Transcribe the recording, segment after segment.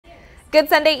Good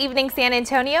Sunday evening, San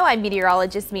Antonio. I'm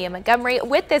meteorologist Mia Montgomery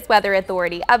with this Weather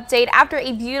Authority update. After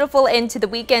a beautiful end to the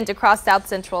weekend across south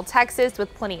central Texas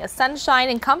with plenty of sunshine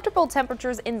and comfortable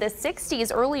temperatures in the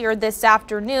 60s earlier this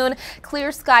afternoon,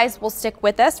 clear skies will stick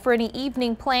with us for any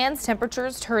evening plans.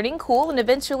 Temperatures turning cool and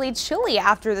eventually chilly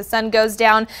after the sun goes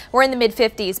down. We're in the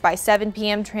mid-50s by 7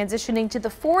 p.m., transitioning to the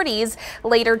 40s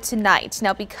later tonight.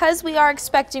 Now, because we are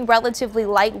expecting relatively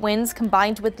light winds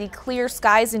combined with the clear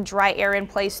skies and dry air in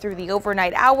place through the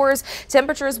overnight hours,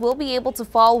 temperatures will be able to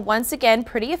fall once again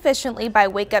pretty efficiently by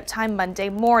wake-up time Monday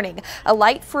morning. A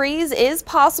light freeze is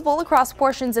possible across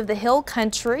portions of the hill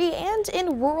country and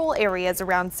in rural areas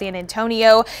around San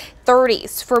Antonio.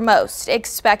 30s for most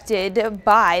expected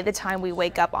by the time we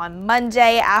wake up on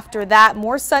Monday. After that,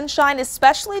 more sunshine,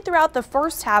 especially throughout the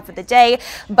first half of the day,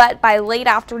 but by late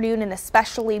afternoon and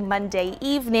especially Monday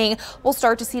evening, we'll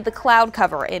start to see the cloud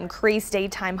cover increase.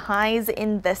 Daytime highs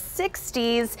in the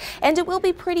 60s, and it will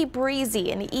be pretty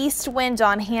breezy. An east wind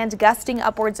on hand gusting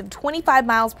upwards of 25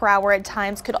 miles per hour at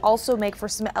times could also make for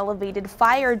some elevated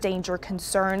fire danger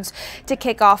concerns to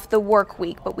kick off the work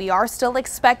week, but we are still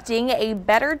expecting a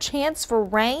better chance for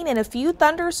rain and a few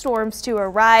thunderstorms to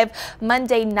arrive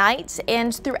Monday night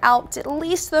and throughout at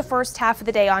least the first half of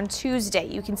the day on Tuesday.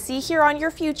 You can see here on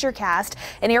your futurecast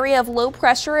an area of low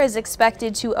pressure is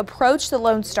expected to approach the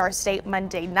Lone Star State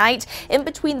Monday night. In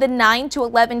between the 9 to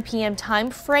 11 p.m. time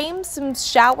frame, some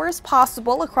showers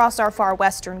possible across our far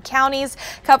western counties.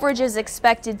 Coverage is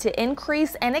expected to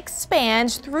increase and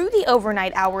expand through the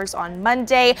overnight hours on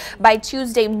Monday. By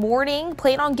Tuesday morning,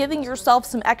 plan on giving yourself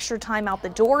some extra time out the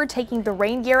door, taking the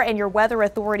rain gear and your Weather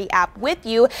Authority app with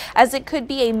you, as it could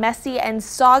be a messy and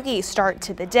soggy start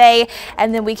to the day.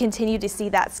 And then we continue to see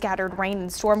that scattered rain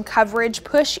and storm coverage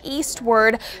push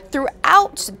eastward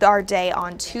throughout our day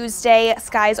on Tuesday.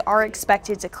 Skies are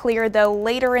expected to clear though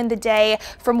later in the day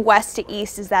from west to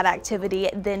east as that activity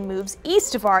then moves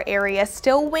east of our area.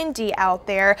 Still windy out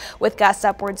there with gusts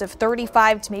upwards of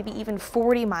 35 to maybe even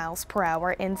 40 miles per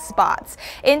hour in spots.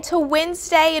 Into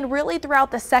Wednesday and really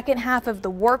throughout the second half of the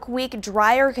work week,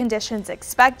 drier conditions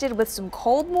expected with some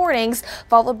cold mornings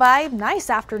followed by nice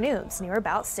afternoons near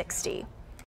about 60.